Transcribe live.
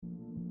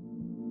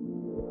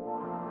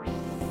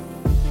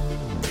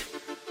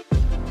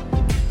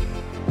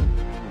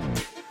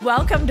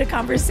Welcome to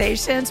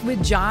Conversations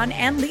with John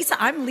and Lisa.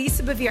 I'm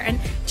Lisa Bevere. And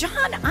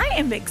John, I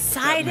am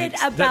excited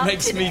about That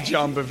makes today. me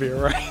John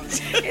Bevere,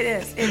 right? It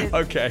is.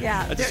 Okay.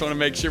 Yeah. I just want to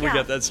make sure we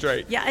get that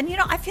straight. Yeah. And,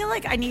 I feel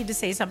like I need to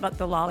say something about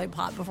the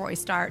lollipop before we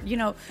start.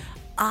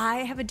 I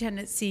have a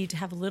tendency to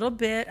have a little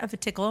bit of a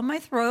tickle in my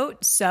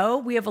throat. So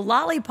we have a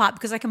lollipop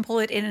because I can pull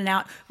it in and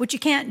out, which you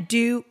can't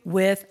do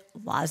with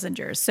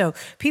lozenges. So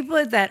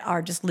people that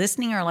are just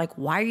listening are like,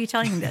 why are you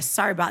telling me this?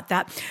 Sorry about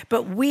that.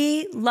 But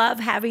we love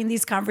having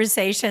these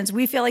conversations.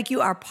 We feel like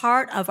you are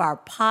part of our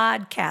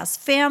podcast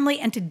family.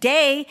 And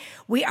today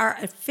we are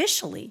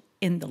officially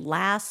in the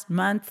last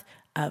month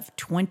of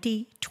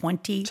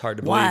 2021. It's hard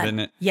to believe, isn't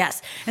it?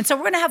 Yes. And so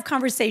we're going to have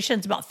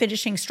conversations about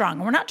finishing strong.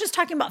 And we're not just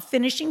talking about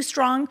finishing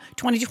strong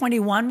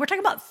 2021. We're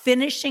talking about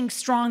finishing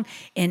strong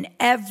in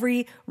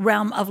every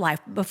realm of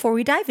life. Before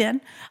we dive in,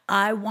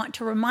 I want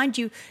to remind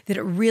you that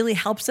it really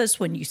helps us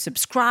when you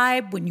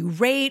subscribe, when you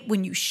rate,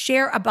 when you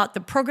share about the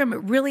program.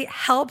 It really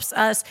helps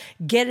us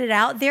get it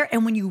out there.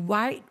 And when you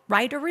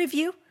write a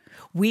review,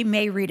 we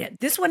may read it.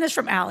 This one is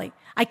from Allie.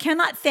 I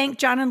cannot thank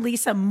John and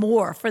Lisa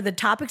more for the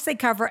topics they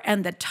cover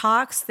and the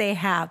talks they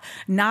have.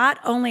 Not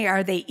only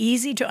are they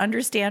easy to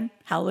understand,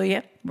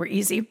 hallelujah, we're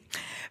easy,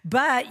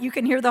 but you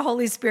can hear the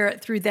Holy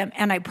Spirit through them.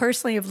 And I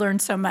personally have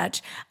learned so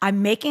much.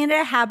 I'm making it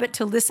a habit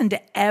to listen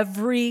to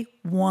every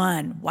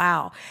one.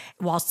 Wow.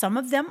 While some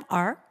of them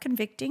are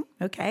convicting,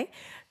 okay,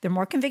 they're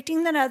more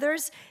convicting than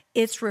others.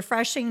 It's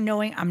refreshing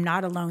knowing I'm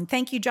not alone.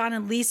 Thank you, John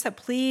and Lisa.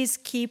 Please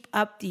keep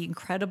up the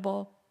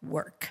incredible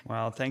work.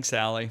 Wow, thanks,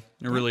 Allie.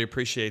 I really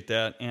appreciate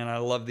that, and I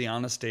love the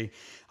honesty.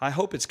 I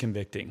hope it's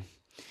convicting.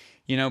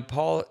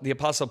 The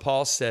Apostle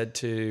Paul said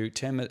to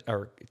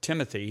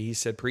Timothy, he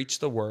said, preach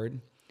the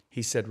word.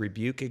 He said,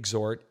 rebuke,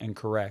 exhort, and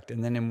correct.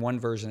 And then in one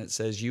version it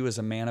says, you as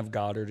a man of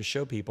God are to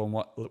show people in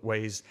what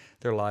ways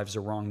their lives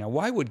are wrong. Now,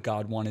 why would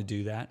God want to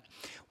do that?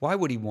 Why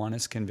would he want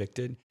us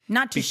convicted?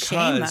 Not to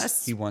shame us.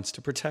 Because he wants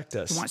to protect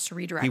us. He wants to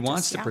redirect us. He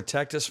wants to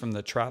protect us from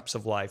the traps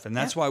of life. And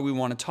that's why we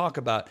want to talk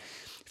about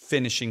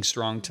finishing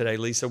strong today,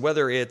 Lisa,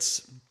 whether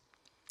it's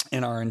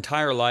in our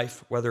entire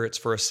life, whether it's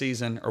for a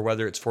season or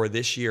whether it's for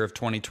this year of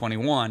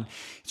 2021.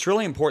 It's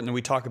really important that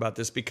we talk about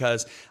this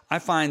because I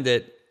find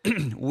that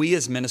we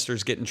as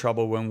ministers get in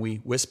trouble when we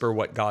whisper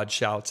what God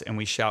shouts and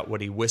we shout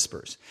what he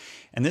whispers.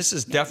 And this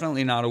is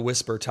definitely not a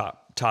whisper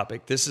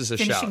topic. This is a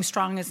shout. Finishing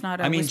strong is not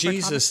a whisper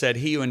Jesus topic. said,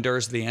 he who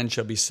endures to the end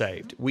shall be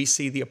saved. We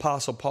see the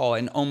Apostle Paul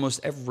in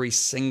almost every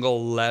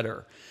single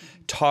letter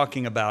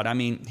talking about,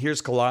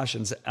 here's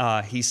Colossians.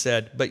 He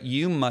said, but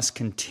you must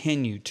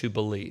continue to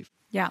believe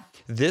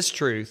this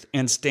truth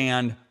and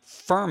stand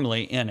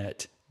firmly in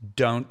it.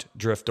 Don't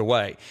drift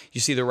away. You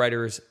see the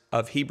writers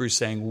of Hebrews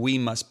saying we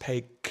must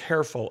pay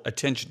careful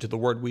attention to the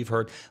word we've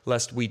heard,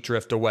 lest we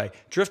drift away.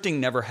 Drifting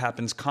never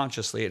happens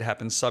consciously. It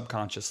happens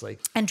subconsciously.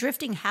 And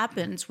drifting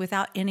happens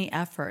without any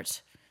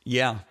effort.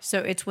 Yeah. So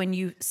it's when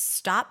you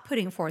stop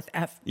putting forth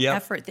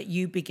effort that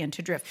you begin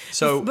to drift.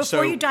 So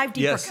before you dive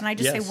deeper, yes, can I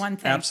just say one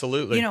thing?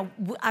 Absolutely.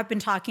 I've been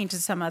talking to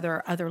some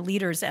other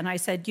leaders, and I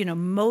said,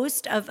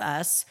 most of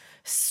us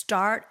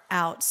start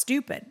out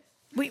stupid.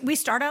 We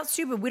start out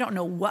stupid. We don't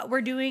know what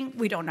we're doing.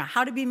 We don't know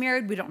how to be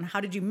married. We don't know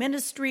how to do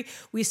ministry.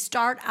 We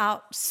start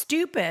out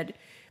stupid,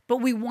 but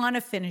we want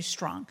to finish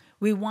strong.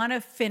 We want to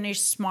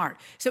finish smart.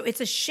 So it's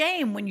a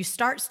shame when you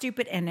start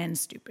stupid and end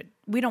stupid.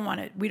 We don't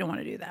want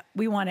to do that.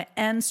 We want to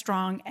end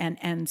strong and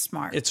end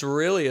smart. It's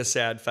really a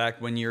sad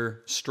fact when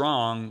you're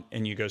strong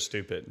and you go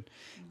stupid.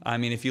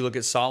 If you look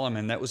at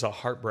Solomon, that was a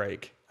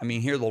heartbreak.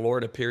 Here the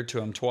Lord appeared to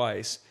him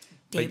twice,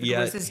 David but yet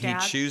was his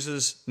dad. He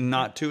chooses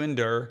not to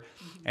endure,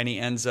 and he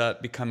ends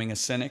up becoming a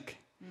cynic.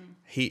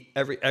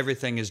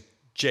 Everything is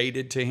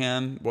jaded to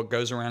him. What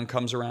goes around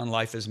comes around.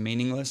 Life is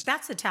meaningless.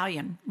 That's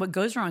Italian. What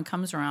goes around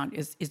comes around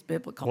is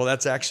biblical. Well,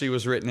 that's actually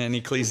was written in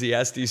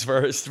Ecclesiastes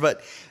first.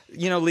 But,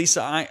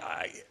 Lisa,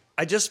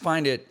 I just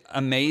find it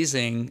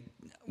amazing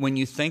when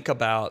you think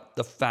about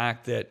the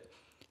fact that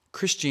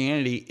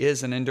Christianity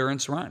is an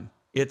endurance run.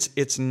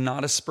 It's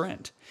not a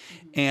sprint.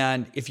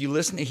 And if you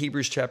listen to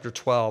Hebrews chapter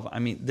 12,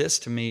 this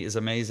to me is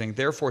amazing.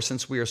 Therefore,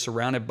 since we are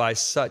surrounded by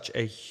such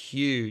a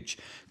huge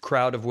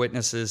crowd of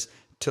witnesses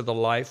to the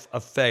life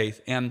of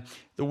faith, and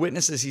the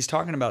witnesses he's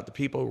talking about, the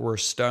people who were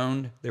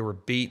stoned, they were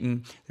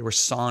beaten, they were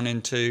sawn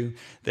into,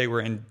 they were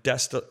in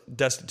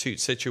destitute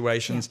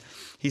situations.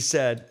 Yeah. He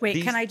said,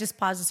 wait, can I just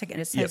pause a second?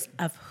 It says,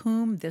 of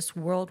whom this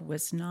world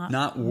was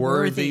not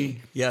worthy.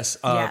 Yes.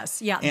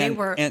 Yes. Yeah. And, they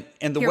were and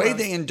the heroes. way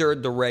they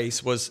endured the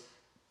race was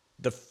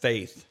the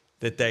faith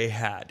that they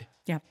had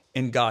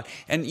in God.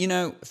 And,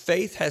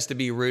 faith has to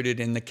be rooted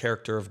in the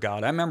character of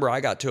God. I remember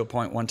I got to a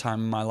point one time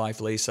in my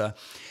life, Lisa,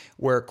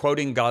 where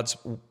quoting God's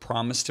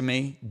promise to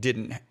me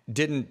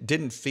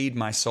didn't feed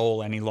my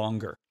soul any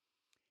longer.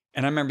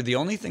 And I remember the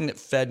only thing that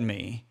fed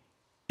me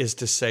is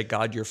to say,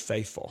 God, you're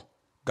faithful.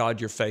 God,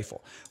 you're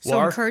faithful.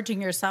 So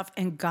encouraging yourself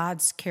in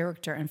God's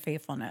character and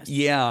faithfulness.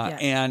 Yeah.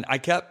 And I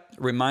kept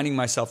reminding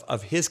myself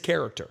of his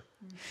character.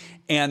 Mm-hmm.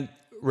 And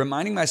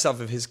reminding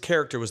myself of his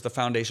character was the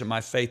foundation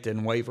my faith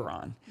didn't waver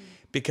on.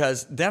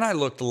 Because then I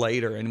looked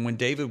later, and when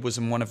David was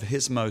in one of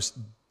his most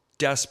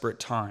desperate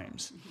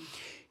times,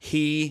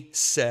 he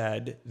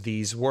said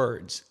these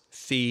words,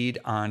 feed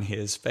on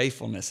his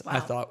faithfulness. Wow. I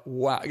thought,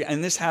 wow.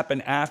 And this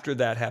happened after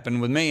that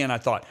happened with me. And I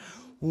thought,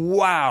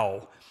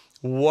 wow,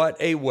 what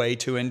a way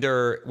to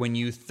endure when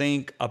you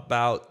think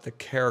about the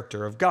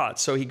character of God.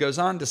 So he goes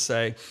on to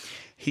say,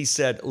 he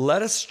said,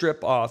 let us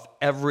strip off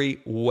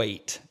every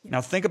weight.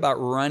 Now think about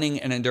running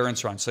an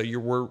endurance run. So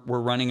we're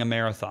running a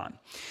marathon.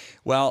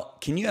 Well,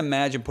 can you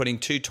imagine putting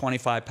two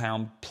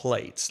 25-pound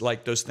plates,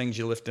 like those things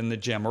you lift in the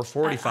gym, or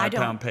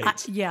 45-pound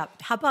plates? Yeah.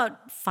 How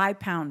about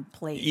 5-pound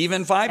plates?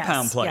 Even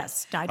 5-pound plates.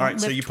 Yes. I don't All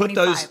right, so lift you put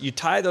 25. those, you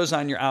tie those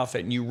on your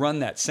outfit, and you run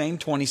that same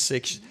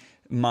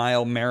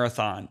 26-mile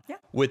marathon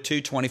with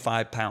two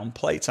 25-pound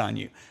plates on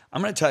you.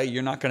 I'm going to tell you,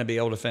 you're not going to be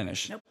able to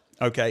finish. Nope.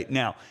 Okay,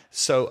 now,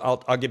 so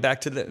I'll get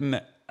back to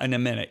that in a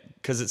minute,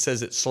 because it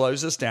says it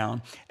slows us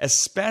down,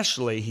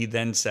 especially, he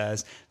then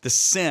says, the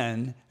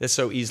sin that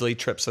so easily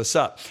trips us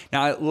up.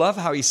 Now, I love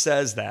how he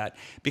says that,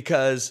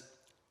 because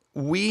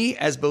we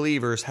as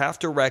believers have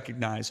to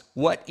recognize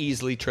what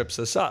easily trips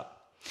us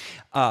up.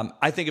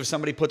 I think if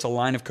somebody puts a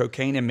line of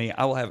cocaine in me,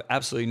 I will have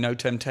absolutely no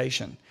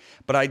temptation.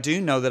 But I do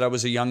know that I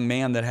was a young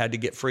man that had to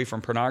get free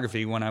from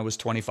pornography when I was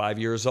 25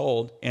 years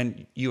old,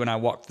 and you and I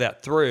walked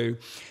that through.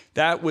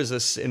 That was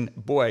a sin.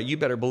 Boy, you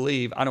better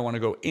believe I don't want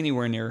to go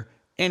anywhere near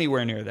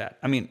that.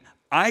 I mean,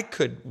 I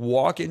could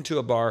walk into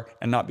a bar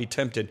and not be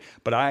tempted,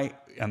 but I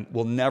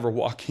will never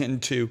walk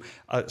into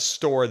a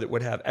store that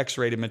would have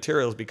X-rated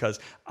materials, because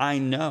I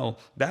know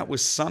that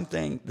was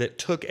something that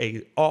took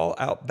a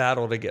all-out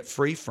battle to get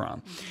free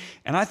from.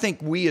 And I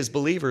think we as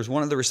believers,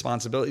 one of the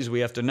responsibilities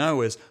we have to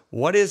know is,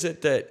 what is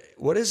it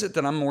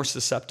that I'm more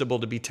susceptible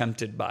to be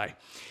tempted by?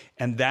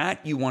 And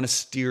that you want to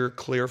steer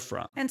clear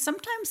from. And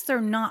sometimes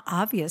they're not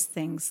obvious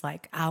things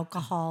like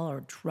alcohol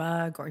or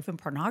drug or even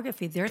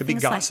pornography. There could be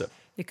gossip. Like,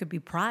 it could be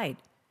pride.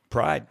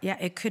 Yeah,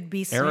 it could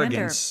be slander.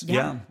 Arrogance.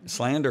 Yeah,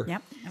 slander.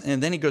 Yep.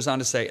 And then he goes on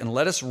to say, and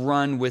let us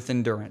run with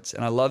endurance.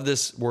 And I love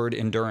this word,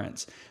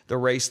 endurance, the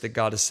race that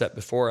God has set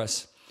before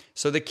us.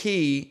 So the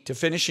key to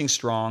finishing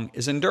strong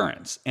is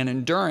endurance. And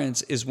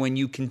endurance is when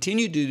you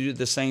continue to do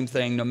the same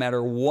thing no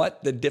matter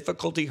what the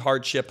difficulty,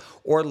 hardship,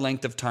 or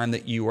length of time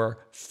that you are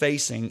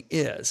facing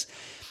is.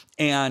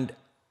 And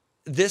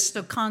this...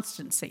 So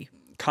constancy.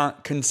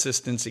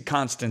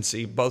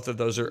 Constancy, both of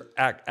those are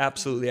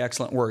absolutely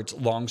excellent words.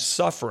 Long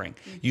suffering,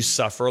 you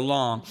suffer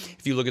long.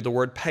 If you look at the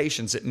word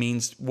patience, it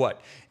means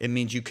what? It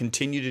means you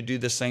continue to do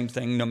the same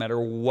thing no matter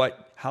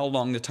how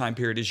long the time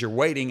period is you're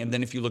waiting. And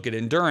then if you look at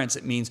endurance,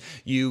 it means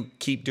you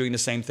keep doing the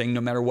same thing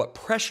no matter what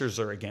pressures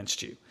are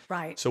against you.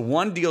 Right. So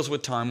one deals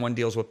with time, one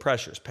deals with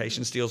pressures.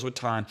 Patience deals with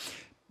time,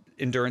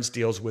 endurance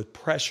deals with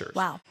pressures.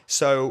 Wow.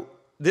 So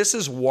this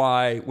is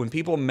why when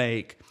people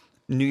make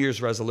New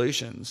Year's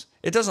resolutions,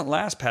 it doesn't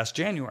last past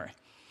January,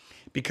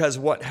 because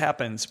what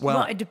happens?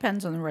 Well, it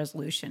depends on the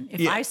resolution.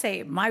 If I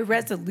say my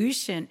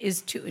resolution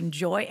is to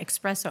enjoy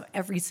espresso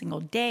every single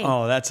day.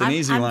 Oh, that's an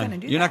easy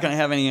one. You're not going to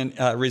have any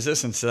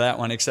resistance to that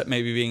one, except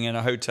maybe being in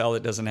a hotel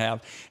that doesn't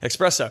have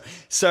espresso.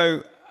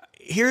 So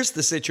here's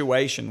the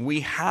situation.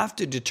 We have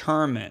to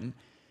determine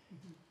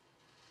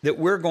that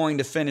we're going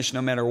to finish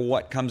no matter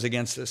what comes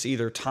against us,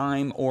 either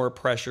time or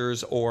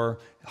pressures or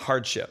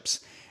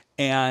hardships.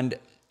 And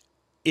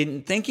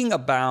in thinking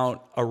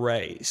about a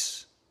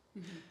race,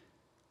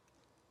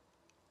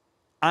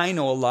 I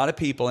know a lot of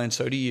people, and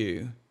so do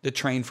you, that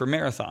train for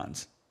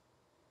marathons.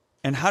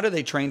 And how do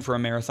they train for a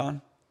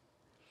marathon?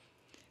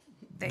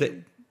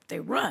 They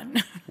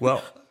run.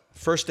 Well,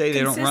 first day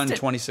they don't run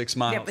 26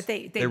 miles. Yeah, but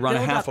they run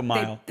a half a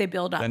mile. They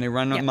build up. Then they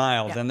run a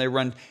mile. Then they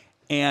run.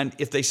 And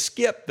if they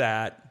skip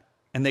that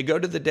and they go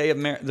to the day of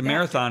the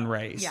marathon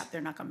race. Yeah,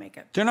 they're not going to make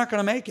it. They're not going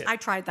to make it. I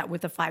tried that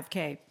with a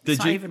 5K.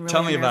 Did you? Really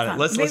Tell me about it.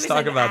 Let's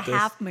talk about this.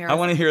 I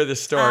want to hear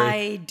this story.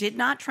 I did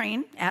not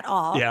train at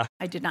all. Yeah.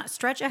 I did not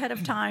stretch ahead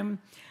of time.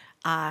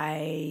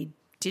 I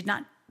did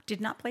not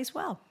place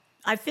well.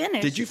 I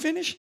finished. Did you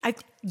finish?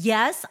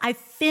 Yes, I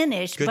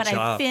finished. Good job.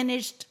 I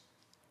finished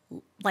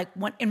like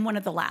in one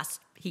of the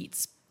last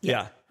heats.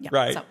 Yeah.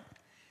 Right.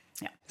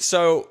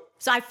 So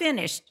I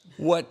finished.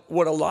 What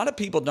a lot of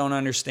people don't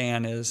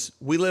understand is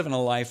we live in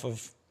a life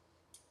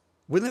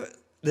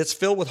that's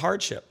filled with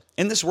hardship.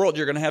 In this world,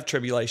 you're going to have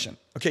tribulation.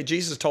 Okay,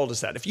 Jesus told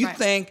us that. If you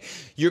think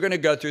you're going to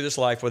go through this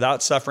life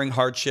without suffering,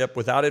 hardship,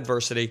 without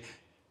adversity,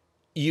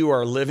 you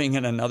are living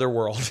in another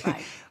world.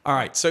 Right. All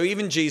right, so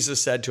even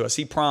Jesus said to us,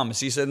 he promised,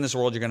 he said, in this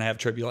world, you're going to have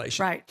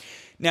tribulation. Right.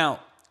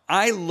 Now,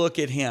 I look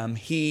at him,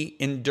 he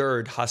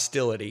endured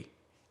hostility.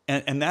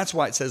 And that's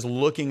why it says,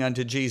 looking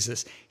unto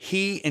Jesus.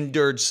 He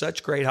endured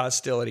such great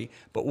hostility.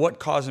 But what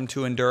caused him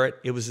to endure it?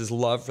 It was his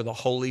love for the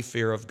holy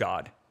fear of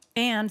God.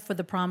 And for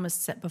the promise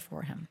set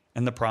before him.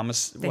 And the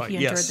promise that he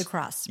endured the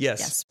cross.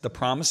 Yes. The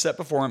promise set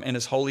before him and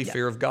his holy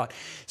fear of God.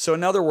 So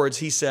in other words,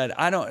 he said,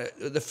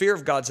 the fear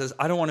of God says,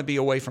 I don't want to be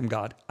away from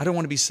God. I don't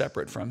want to be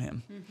separate from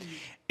him. Mm-hmm.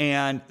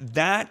 And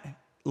that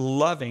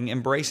loving,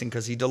 embracing,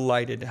 because he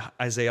delighted,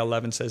 Isaiah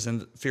 11 says, in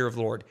the fear of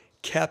the Lord,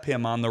 kept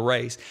him on the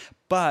race.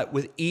 But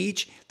with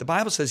each, the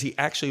Bible says he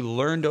actually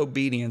learned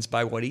obedience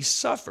by what he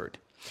suffered.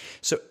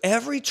 So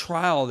every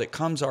trial that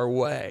comes our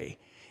way,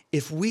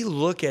 if we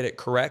look at it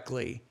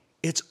correctly,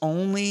 it's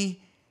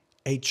only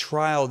a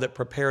trial that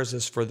prepares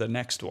us for the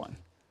next one.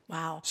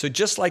 Wow. So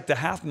just like the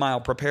half mile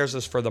prepares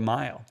us for the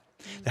mile,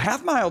 the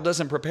half mile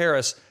doesn't prepare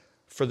us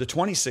for the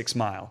 26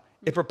 mile.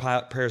 It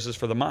prepares us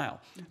for the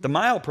mile. The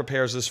mile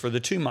prepares us for the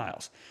 2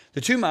 miles.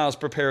 The 2 miles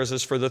prepares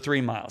us for the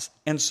 3 miles,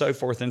 and so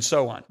forth and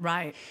so on.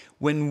 Right.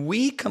 When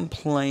we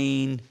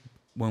complain,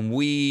 when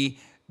we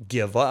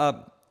give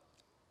up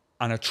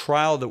on a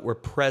trial that we're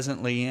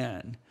presently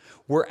in,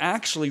 we're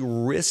actually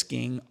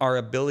risking our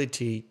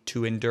ability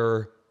to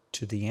endure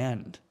to the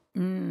end.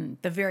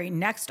 The very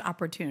next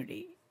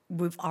opportunity,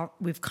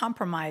 we've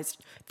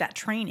compromised that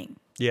training.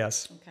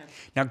 Yes. Okay.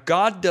 Now,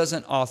 God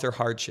doesn't author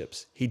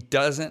hardships. He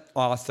doesn't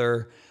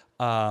author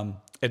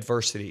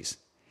adversities.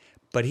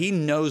 But he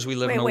knows we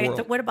live in a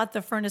world. What about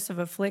the furnace of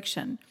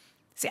affliction?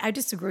 See, I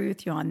disagree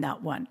with you on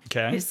that one.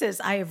 Okay. It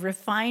says, I have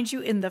refined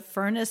you in the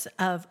furnace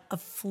of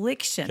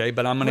affliction. Okay,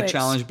 but I'm going to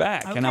challenge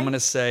back. Okay. And I'm going to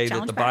say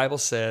Challenge that the back. Bible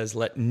says,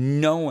 let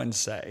no one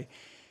say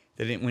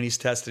that when he's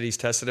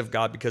tested of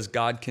God, because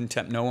God can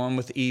tempt no one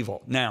with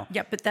evil. Now,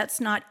 Yeah, but that's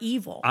not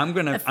evil. I'm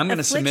going to submit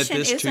Affliction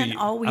this to isn't you.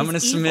 always I'm going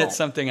to evil. submit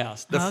something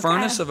else. The Okay.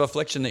 furnace of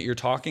affliction that you're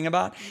talking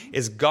about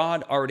is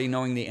God already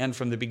knowing the end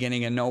from the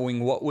beginning and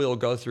knowing what we'll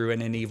go through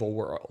in an evil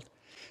world.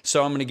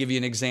 So I'm going to give you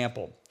an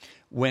example.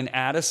 When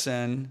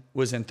Addison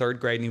was in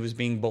 3rd grade and he was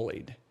being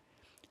bullied,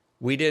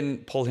 we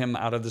didn't pull him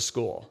out of the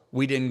school.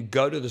 We didn't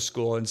go to the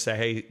school and say,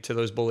 hey, to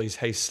those bullies,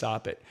 hey,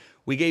 stop it.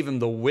 We gave him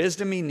the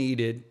wisdom he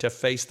needed to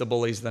face the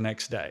bullies the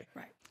next day.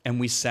 Right. And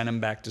we sent him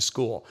back to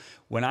school.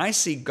 When I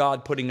see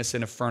God putting us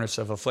in a furnace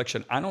of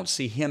affliction, I don't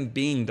see him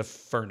being the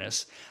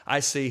furnace. I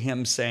see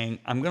him saying,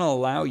 I'm going to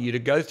allow you to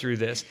go through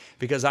this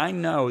because I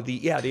know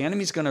the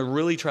enemy's going to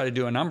really try to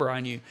do a number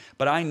on you,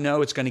 but I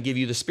know it's going to give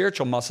you the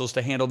spiritual muscles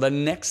to handle the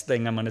next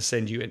thing I'm going to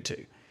send you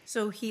into.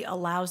 So he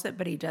allows it,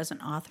 but he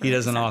doesn't author it. He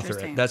doesn't Is that what author you're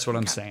it. saying? That's what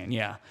I'm Okay. saying,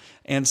 yeah.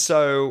 And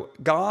so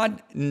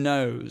God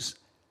knows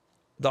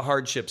the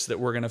hardships that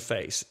we're going to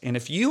face. And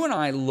if you and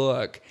I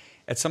look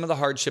at some of the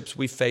hardships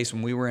we faced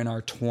when we were in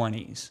our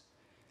 20s,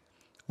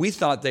 we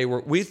felt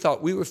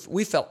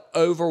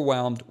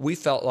overwhelmed. We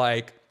felt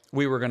like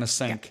we were going to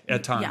sink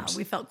at times. Yeah,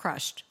 we felt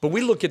crushed. But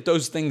we look at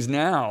those things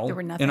now They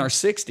were nothing. in our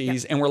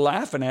 60s and we're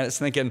laughing at it,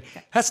 thinking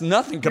that's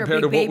nothing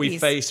compared to big what we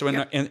babies. faced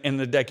Yep. in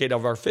the decade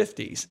of our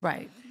 50s.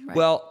 Right.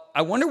 Well,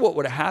 I wonder what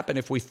would have happened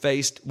if we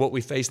faced what we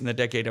faced in the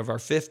decade of our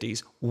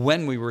 50s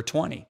when we were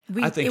 20.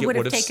 I think it would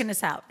have taken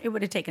us out. It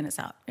would have taken us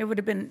out. It would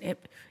have been,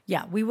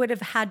 we would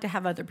have had to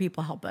have other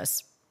people help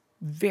us.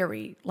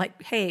 Hey,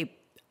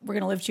 we're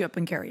going to lift you up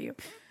and carry you.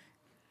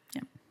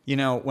 Yeah. You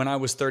know, when I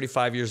was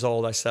 35 years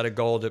old, I set a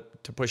goal to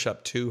push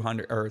up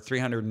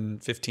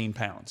 315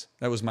 pounds.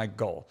 That was my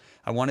goal.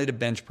 I wanted to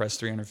bench press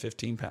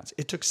 315 pounds.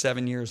 It took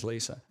 7 years,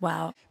 Lisa.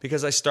 Wow.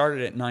 Because I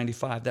started at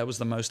 95. That was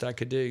the most I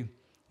could do.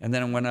 And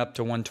then it went up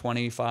to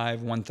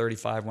 125,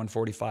 135,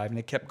 145. And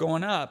it kept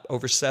going up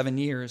over 7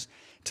 years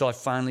until I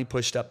finally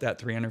pushed up that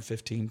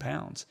 315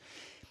 pounds.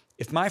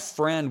 If my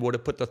friend would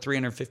have put the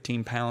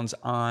 315 pounds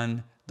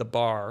on the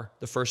bar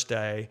the first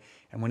day,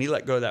 and when he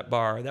let go of that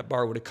bar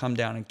would have come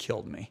down and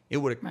killed me. It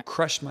would have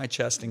crushed my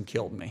chest and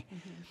killed me.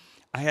 Mm-hmm.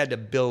 I had to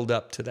build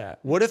up to that.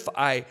 What if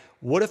I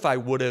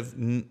would have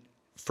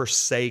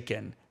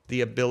forsaken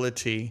the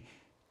ability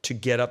to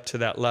get up to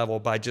that level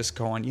by just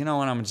going, you know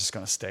what, I'm just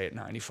going to stay at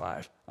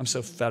 95. I'm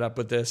so fed up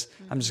with this.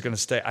 I'm just going to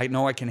stay. I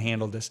know I can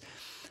handle this.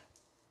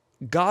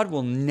 God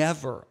will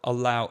never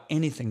allow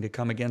anything to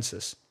come against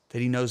us that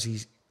he knows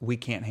we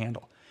can't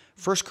handle.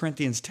 1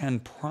 Corinthians 10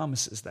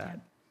 promises that.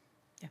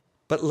 Yeah.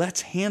 But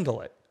let's handle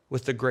it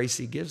with the grace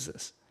he gives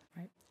us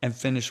and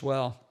finish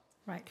well.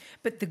 Right.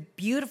 But the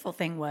beautiful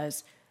thing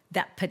was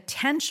that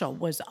potential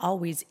was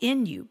always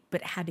in you,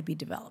 but it had to be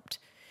developed.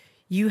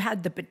 You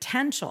had the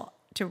potential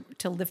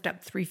to lift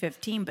up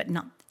 315, but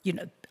not,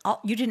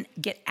 you didn't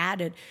get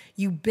added.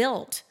 You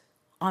built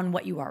on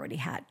what you already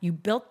had. You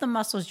built the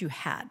muscles you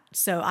had.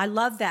 So I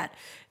love that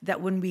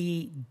when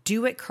we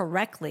do it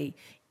correctly,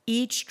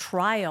 each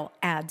trial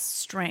adds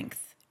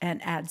strength and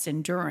adds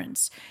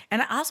endurance.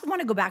 And I also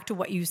want to go back to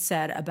what you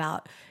said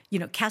about,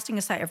 casting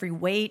aside every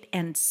weight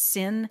and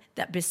sin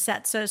that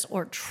besets us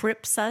or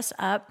trips us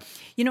up.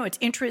 It's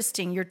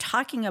interesting. You're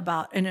talking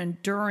about an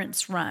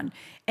endurance run.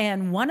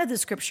 And one of the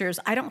scriptures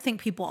I don't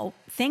think people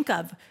think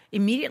of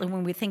immediately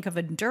when we think of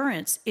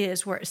endurance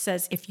is where it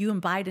says, if you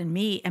abide in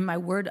me and my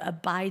word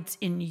abides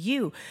in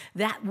you.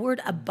 That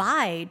word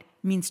abide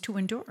means to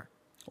endure.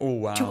 Oh,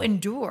 wow. To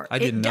endure. I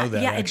didn't know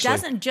that, Yeah, actually. It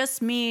doesn't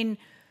just mean,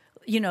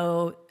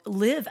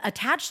 live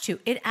attached to.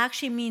 It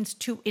actually means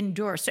to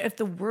endure. So if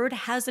the word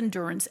has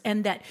endurance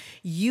and that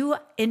you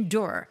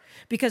endure,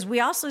 because we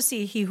also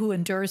see he who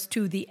endures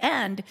to the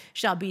end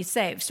shall be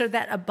saved. So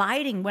that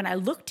abiding, when I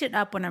looked it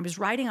up, when I was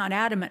writing on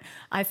Adamant,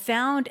 I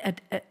found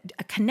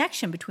a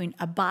connection between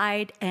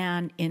abide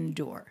and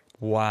endure.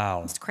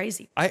 Wow. It's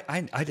crazy.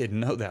 I didn't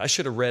know that. I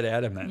should have read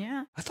Adamant.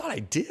 Yeah. I thought I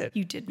did.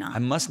 You did not. I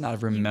must not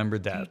have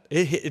remembered that.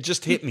 It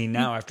just hit me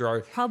now after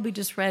our... Probably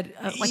just read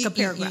like a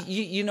paragraph.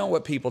 You know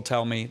what people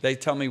tell me? They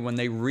tell me when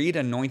they read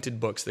anointed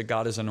books that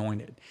God is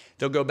anointed,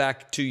 they'll go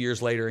back 2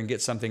 years later and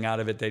get something out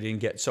of it they didn't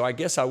get. So I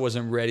guess I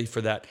wasn't ready for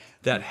that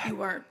You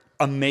weren't.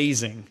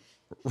 amazing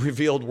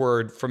revealed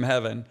word from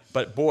heaven.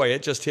 But boy,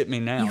 it just hit me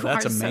now. You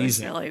That's are so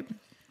amazing. silly.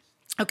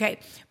 Okay,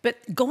 but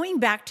going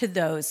back to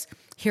those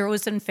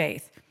heroes in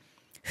faith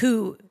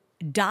who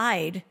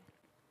died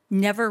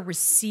never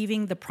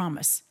receiving the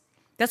promise.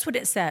 That's what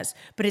it says.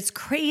 But it's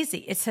crazy.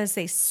 It says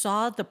they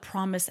saw the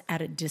promise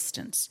at a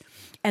distance.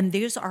 And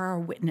these are our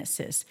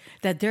witnesses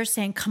that they're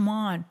saying, come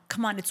on,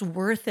 it's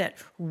worth it.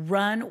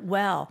 Run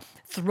well.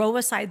 Throw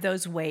aside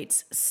those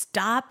weights.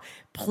 Stop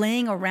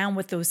playing around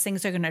with those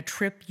things that are going to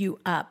trip you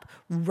up.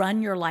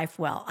 Run your life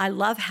well. I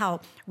love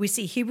how we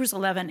see Hebrews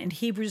 11 and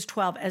Hebrews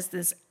 12 as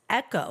this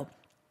echo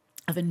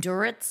of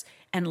endurance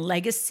and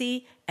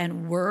legacy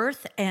and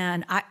worth.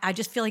 And I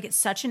just feel like it's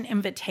such an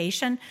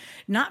invitation,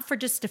 not for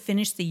just to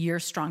finish the year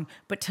strong,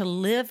 but to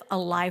live a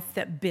life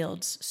that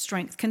builds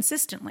strength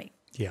consistently.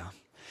 Yeah.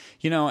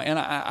 And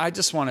I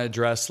just want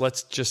to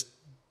let's just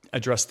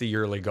address the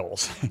yearly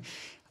goals.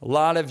 A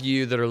lot of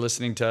you that are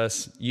listening to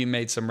us, you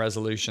made some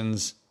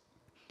resolutions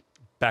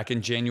back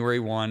in January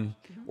 1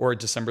 or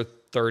December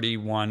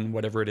 31,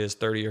 whatever it is,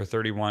 30 or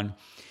 31.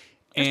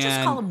 Let's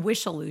just call them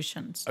wish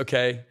illusions.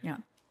 Okay. Yeah.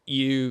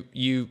 You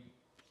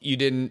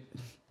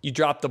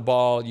dropped the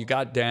ball, you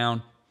got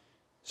down.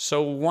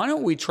 So why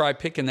don't we try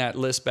picking that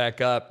list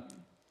back up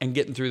and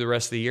getting through the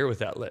rest of the year with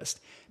that list?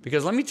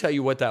 Because let me tell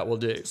you what that will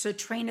do. So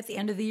train at the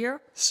end of the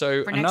year?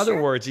 So in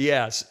other words,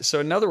 yes. So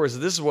in other words,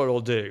 this is what it'll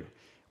do.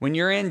 When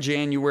you're in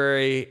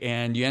January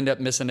and you end up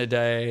missing a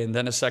day and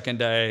then a second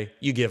day,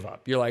 you give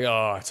up. You're like,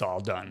 oh, it's all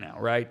done now,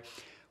 right?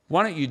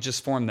 Why don't you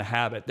just form the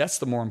habit? That's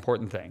the more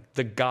important thing,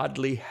 the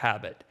godly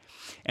habit.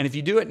 And if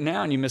you do it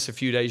now and you miss a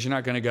few days, you're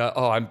not going to go,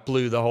 oh, I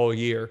blew the whole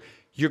year.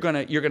 You're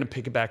going to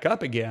pick it back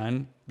up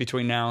again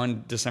between now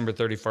and December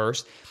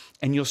 31st,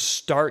 and you'll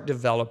start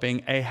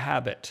developing a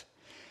habit.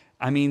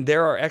 I mean,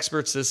 there are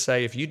experts that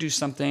say if you do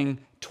something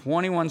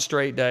 21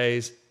 straight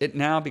days, it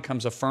now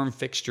becomes a firm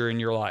fixture in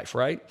your life,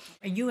 right?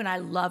 You and I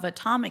love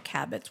Atomic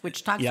Habits,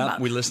 which talks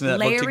about we listen to that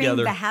book together.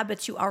 layering the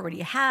habits you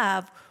already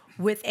have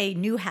with a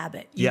new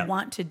habit you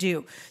want to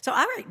do. So,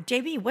 all right,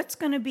 JB, what's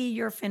going to be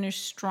your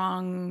finish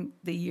strong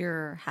the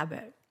year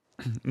habit?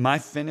 My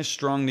finish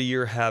strong the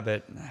year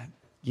habit.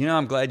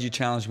 I'm glad you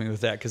challenged me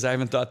with that because I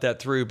haven't thought that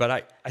through, but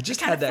I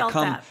just had that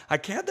come. I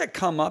had that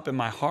come up in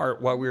my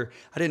heart while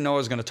I didn't know I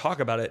was going to talk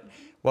about it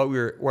while we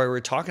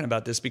were talking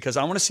about this, because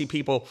I want to see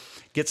people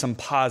get some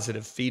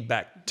positive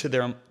feedback to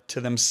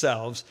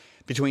themselves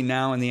between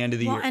now and the end of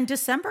the year. And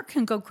December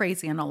can go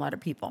crazy on a lot of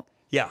people.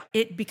 Yeah.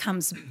 It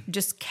becomes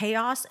just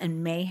chaos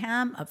and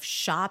mayhem of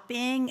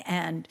shopping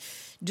and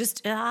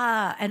just,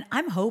 and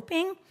I'm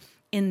hoping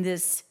in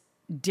this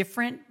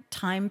different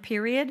time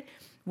period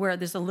where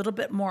there's a little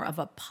bit more of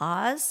a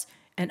pause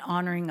and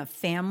honoring of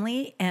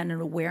family and an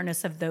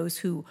awareness of those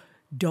who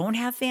don't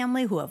have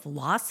family, who have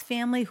lost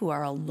family, who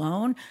are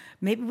alone.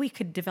 Maybe we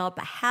could develop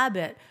a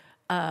habit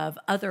of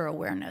other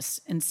awareness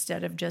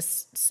instead of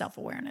just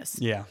self-awareness.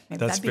 Yeah, maybe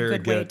that's that'd be very a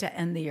good way to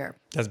end the year.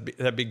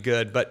 That'd be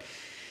good. But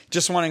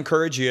just want to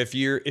encourage you, if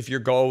your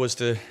goal was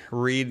to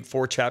read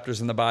 4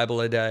 chapters in the Bible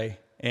a day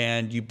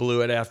and you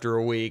blew it after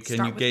a week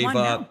and you gave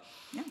up,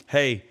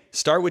 hey,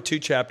 start with 2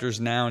 chapters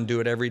now and do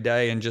it every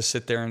day and just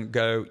sit there and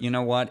go, you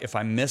know what? If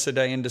I miss a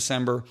day in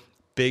December,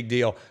 big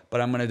deal.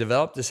 But I'm going to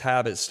develop this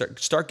habit,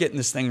 start getting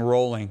this thing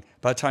rolling.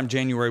 By the time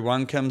January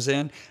 1 comes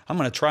in, I'm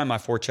going to try my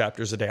 4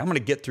 chapters a day. I'm going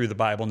to get through the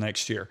Bible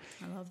next year.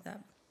 I love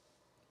that.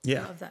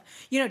 Yeah. I love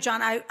that.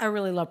 John, I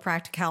really love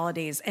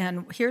practicalities.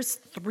 And here's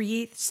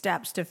 3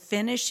 steps to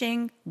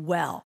finishing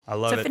well. I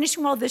love it. So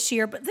finishing well this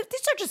year, but these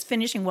are just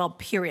finishing well,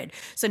 period.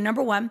 So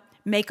number 1,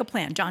 make a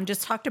plan. John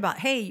just talked about,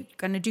 hey, you're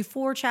going to do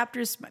 4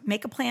 chapters,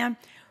 make a plan,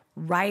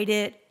 write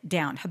it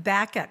down.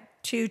 Habakkuk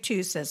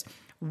 2:2 says,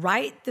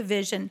 write the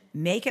vision,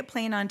 make it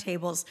plain on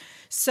tables,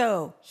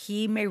 so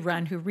he may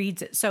run who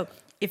reads it. So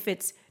if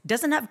it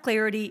doesn't have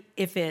clarity,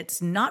 if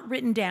it's not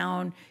written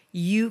down,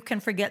 you can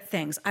forget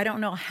things. I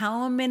don't know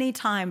how many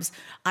times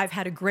I've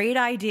had a great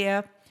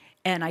idea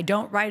and I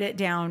don't write it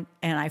down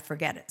and I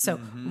forget it. So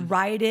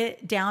write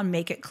it down,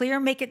 make it clear,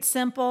 make it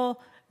simple,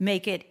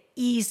 make it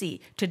easy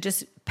to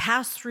just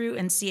pass through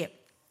and see it.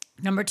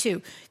 Number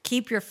 2,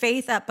 keep your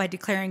faith up by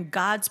declaring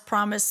God's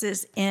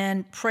promises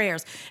in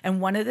prayers. And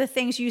one of the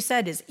things you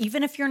said is,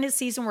 even if you're in a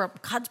season where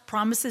God's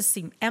promises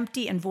seem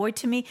empty and void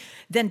to me,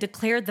 then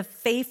declare the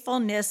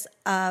faithfulness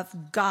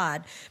of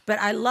God. But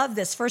I love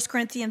this. 1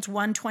 Corinthians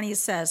 1:20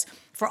 says,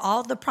 for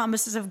all the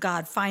promises of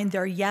God find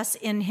their yes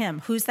in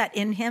him. Who's that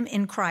in him?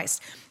 In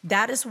Christ.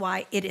 That is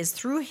why it is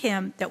through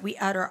him that we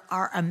utter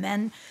our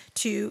amen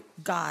to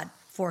God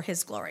for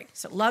his glory.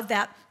 So love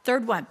that.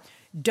 3rd one.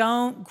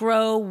 Don't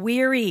grow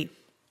weary.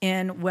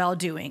 in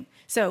well-doing.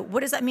 So what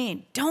does that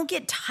mean? Don't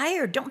get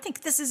tired. Don't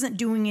think this isn't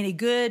doing any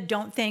good.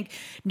 Don't think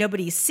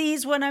nobody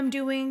sees what I'm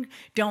doing.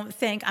 Don't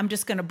think I'm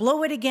just going to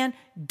blow it again.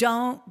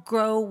 Don't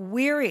grow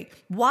weary.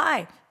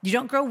 Why? You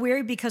don't grow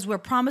weary because we're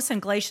promised in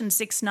Galatians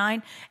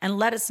 6:9, and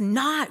let us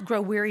not grow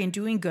weary in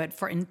doing good,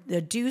 for in the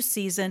due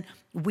season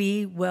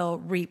we will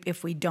reap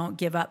if we don't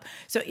give up.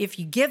 So if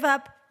you give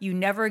up, you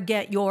never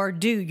get your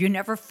due. You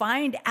never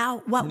find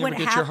out what would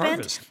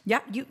happen.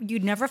 Yeah, you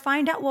never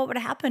find out what would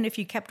happen if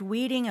you kept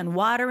weeding and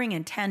watering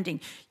and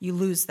tending. You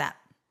lose that.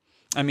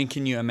 I mean,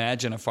 can you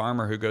imagine a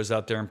farmer who goes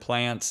out there and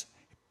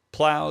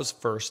plows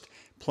first,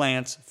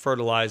 plants,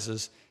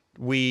 fertilizes,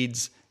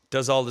 weeds,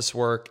 does all this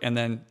work, and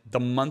then the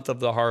month of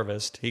the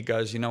harvest, he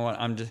goes, you know what,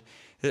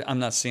 I'm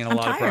not seeing a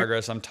lot of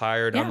progress. I'm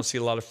tired. Yeah. I don't see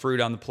a lot of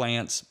fruit on the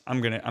plants.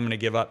 I'm gonna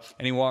give up.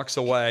 And he walks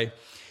away.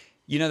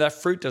 You know, that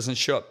fruit doesn't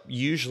show up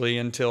usually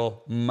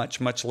until much,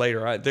 much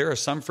later. There are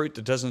some fruit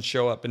that doesn't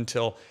show up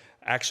until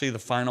actually the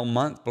final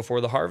month before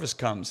the harvest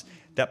comes.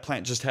 That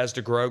plant just has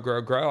to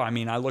grow. I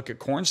mean, I look at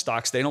corn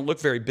stalks. They don't look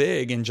very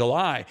big in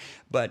July,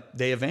 but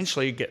they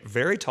eventually get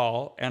very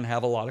tall and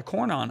have a lot of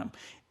corn on them.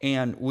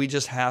 And we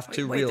just have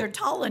to Wait, they're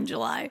tall in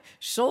July,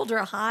 shoulder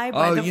high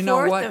by the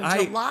 4th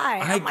of July.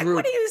 I'm like,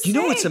 what are you saying? You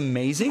know what's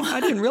amazing? I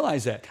didn't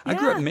realize that. I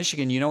grew up in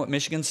Michigan. You know what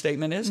Michigan's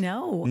statement is?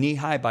 No. Knee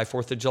high by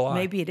 4th of July.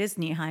 Maybe it is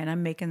knee high, and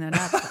I'm making that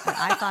up.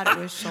 I thought it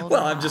was shoulder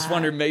high. Well, I'm just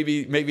wondering,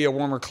 maybe a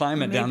warmer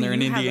climate down there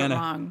in Indiana.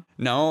 Have it wrong.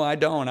 No, I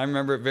don't. I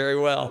remember it very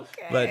well.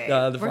 Okay.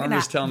 But the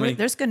farmers tell me.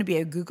 There's going to be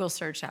a Google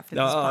search after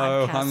this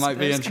podcast. I might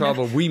be in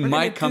trouble. We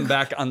might come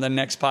back on the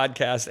next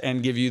podcast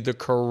and give you the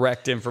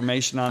correct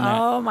information on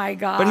that. Oh, my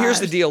God. But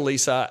here's the deal,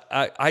 Lisa.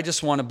 I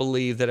just want to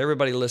believe that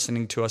everybody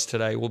listening to us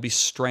today will be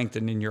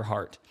strengthened in your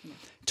heart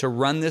to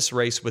run this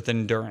race with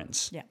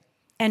endurance. Yeah.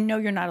 And know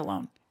you're not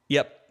alone.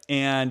 Yep.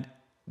 And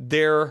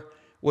there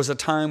was a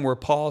time where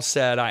Paul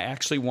said, I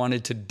actually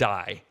wanted to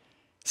die.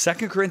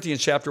 2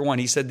 Corinthians chapter 1,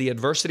 he said, the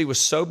adversity was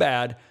so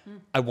bad,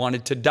 I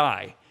wanted to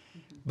die.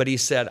 But he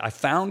said, I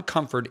found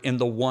comfort in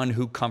the one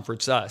who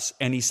comforts us.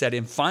 And he said,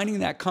 in finding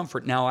that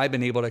comfort, now I've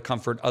been able to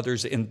comfort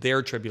others in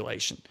their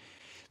tribulation.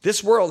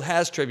 This world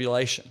has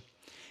tribulation.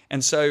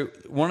 And so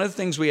one of the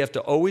things we have to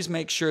always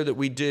make sure that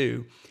we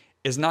do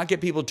is not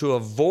get people to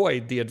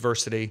avoid the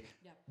adversity,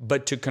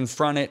 but to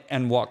confront it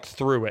and walk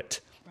through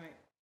it. Right.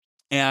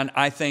 And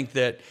I think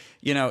that,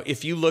 you know,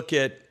 if you look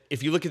at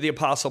the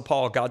Apostle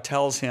Paul, God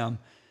tells him,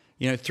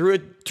 you know, through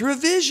a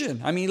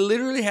vision. I mean, he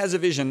literally has a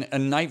vision, a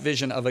night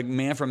vision of a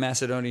man from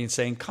Macedonia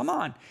saying, come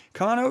on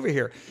over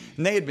here.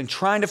 And they had been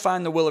trying to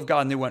find the will of God,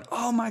 and they went,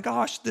 oh my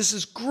gosh, this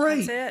is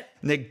great. That's it.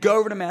 And they go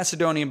over to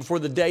Macedonia, and before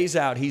the day's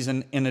out, he's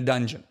in a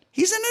dungeon.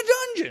 He's in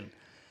a dungeon.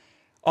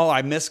 Oh,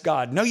 I miss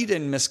God. No, you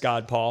didn't miss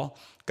God, Paul.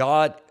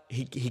 God,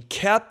 he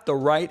kept the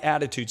right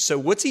attitude. So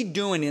what's he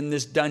doing in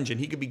this dungeon?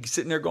 He could be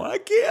sitting there going, I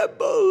can't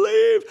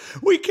believe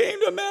we came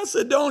to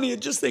Macedonia.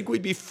 Just think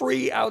we'd be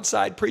free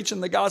outside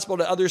preaching the gospel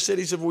to other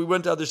cities if we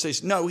went to other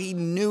cities. No, he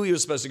knew he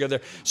was supposed to go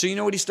there. So you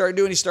know what he started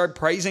doing? He started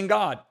praising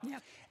God.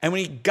 Yep. And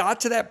when he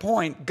got to that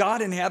point,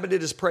 God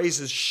inhabited his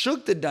praises,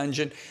 shook the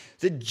dungeon.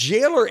 The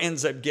jailer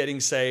ends up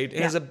getting saved.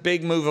 It has a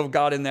big move of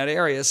God in that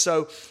area.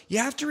 So you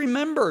have to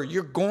remember,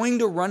 you're going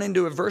to run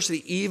into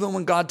adversity even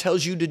when God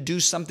tells you to do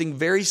something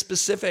very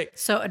specific.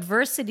 So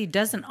adversity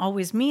doesn't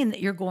always mean that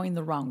you're going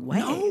the wrong way.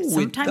 No,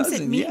 sometimes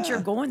it means you're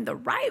going the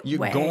right way.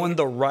 You're going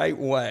the right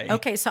way.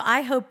 Okay, so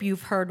I hope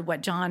you've heard what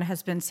John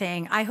has been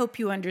saying. I hope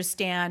you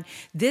understand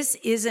this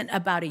isn't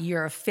about a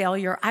year of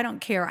failure. I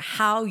don't care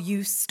how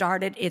you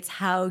started, it's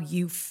how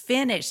you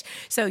finish.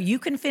 So you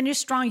can finish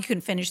strong. You can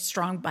finish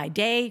strong by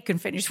day. You can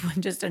finish with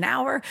just an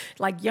hour.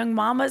 Like young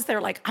mamas,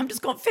 they're like, I'm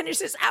just going to finish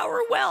this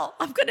hour well.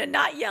 I'm going to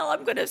not yell.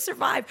 I'm going to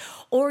survive.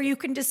 Or you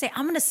can just say,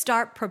 I'm going to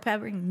start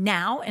preparing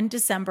now in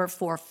December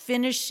for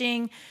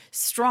finishing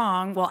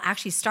strong. Well,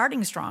 actually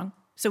starting strong,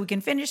 so we can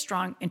finish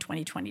strong in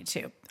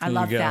 2022. I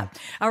love that.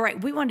 All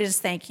right. We wanted to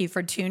thank you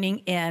for tuning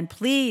in.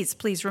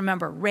 Please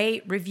remember,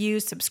 rate, review,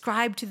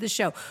 subscribe to the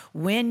show.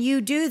 When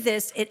you do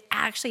this, it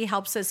actually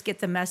helps us get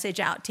the message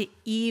out to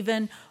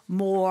even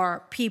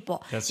more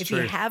people. That's if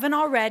true. you haven't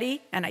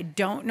already, and I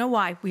don't know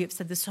why, we have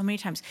said this so many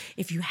times,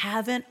 if you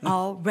haven't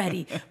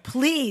already,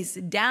 please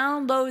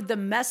download the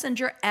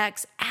Messenger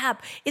X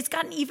app. It's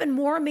gotten even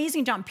more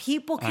amazing, John.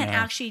 People can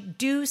actually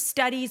do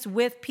studies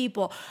with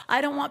people.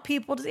 I don't want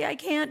people to say,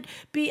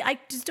 I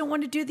just don't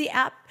want to do the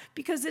app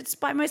because it's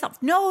by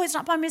myself. No, it's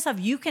not by myself.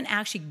 You can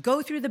actually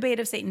go through the Bait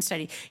of Satan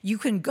study. You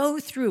can go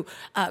through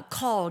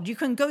Called. You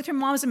can go through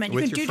Moms and Men. You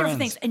can do different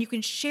things, and you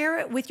can share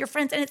it with your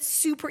friends, and it's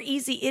super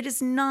easy. It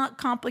is not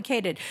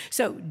complicated.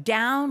 So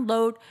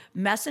download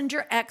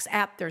Messenger X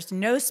app. There's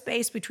no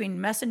space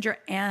between Messenger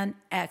and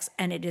X,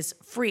 and it is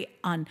free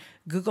on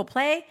Google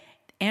Play,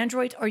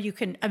 Android, or you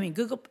can,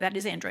 Google, that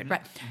is Android,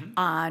 right?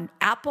 On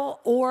Apple,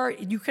 or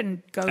you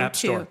can go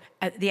to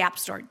the App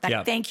Store.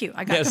 Thank you.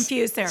 I got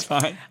confused there. It's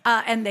fine.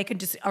 And they can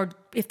just, or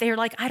if they're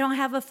like, I don't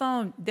have a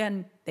phone,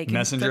 then they can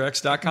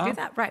MessengerX.com. do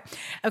that, right?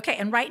 Okay,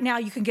 and right now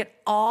you can get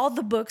all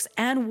the books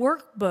and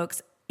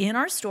workbooks in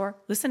our store,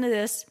 listen to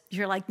this.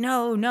 You're like,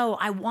 no,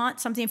 I want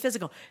something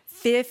physical.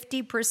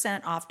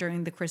 50% off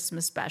during the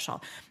Christmas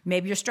special.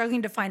 Maybe you're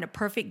struggling to find a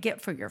perfect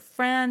gift for your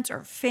friends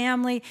or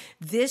family.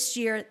 This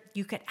year,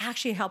 you could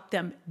actually help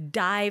them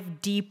dive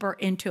deeper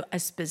into a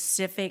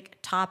specific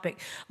topic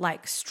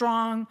like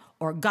strong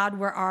or God,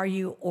 where are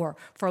you? Or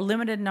for a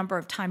limited number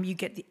of time, you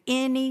get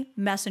any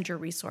messenger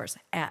resource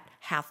at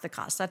half the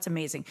cost. That's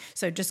amazing.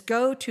 So just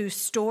go to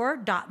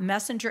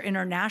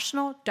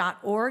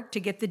store.messengerinternational.org to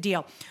get the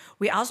deal.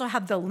 We also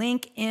have the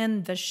link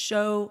in the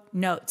show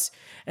notes.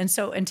 And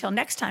so until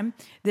next time,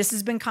 this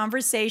has been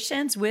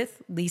Conversations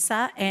with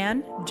Lisa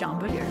and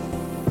John Bevere.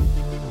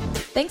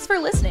 Thanks for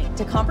listening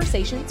to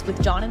Conversations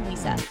with John and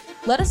Lisa.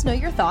 Let us know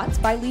your thoughts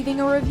by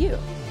leaving a review.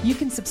 You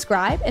can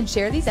subscribe and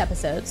share these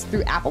episodes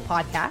through Apple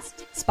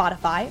Podcasts,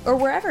 Spotify, or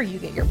wherever you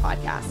get your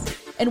podcasts.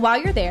 And while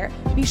you're there,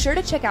 be sure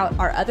to check out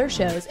our other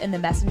shows in the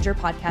Messenger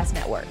Podcast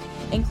Network,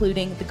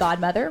 including The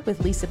Godmother with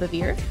Lisa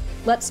Bevere,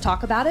 Let's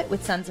Talk About It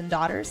with Sons and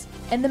Daughters,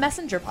 and the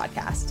Messenger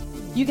Podcast.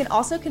 You can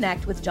also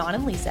connect with John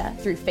and Lisa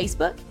through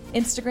Facebook,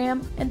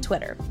 Instagram, and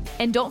Twitter.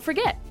 And don't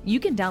forget, you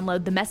can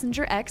download the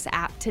Messenger X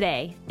app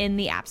today in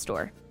the App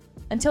Store.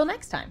 Until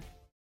next time.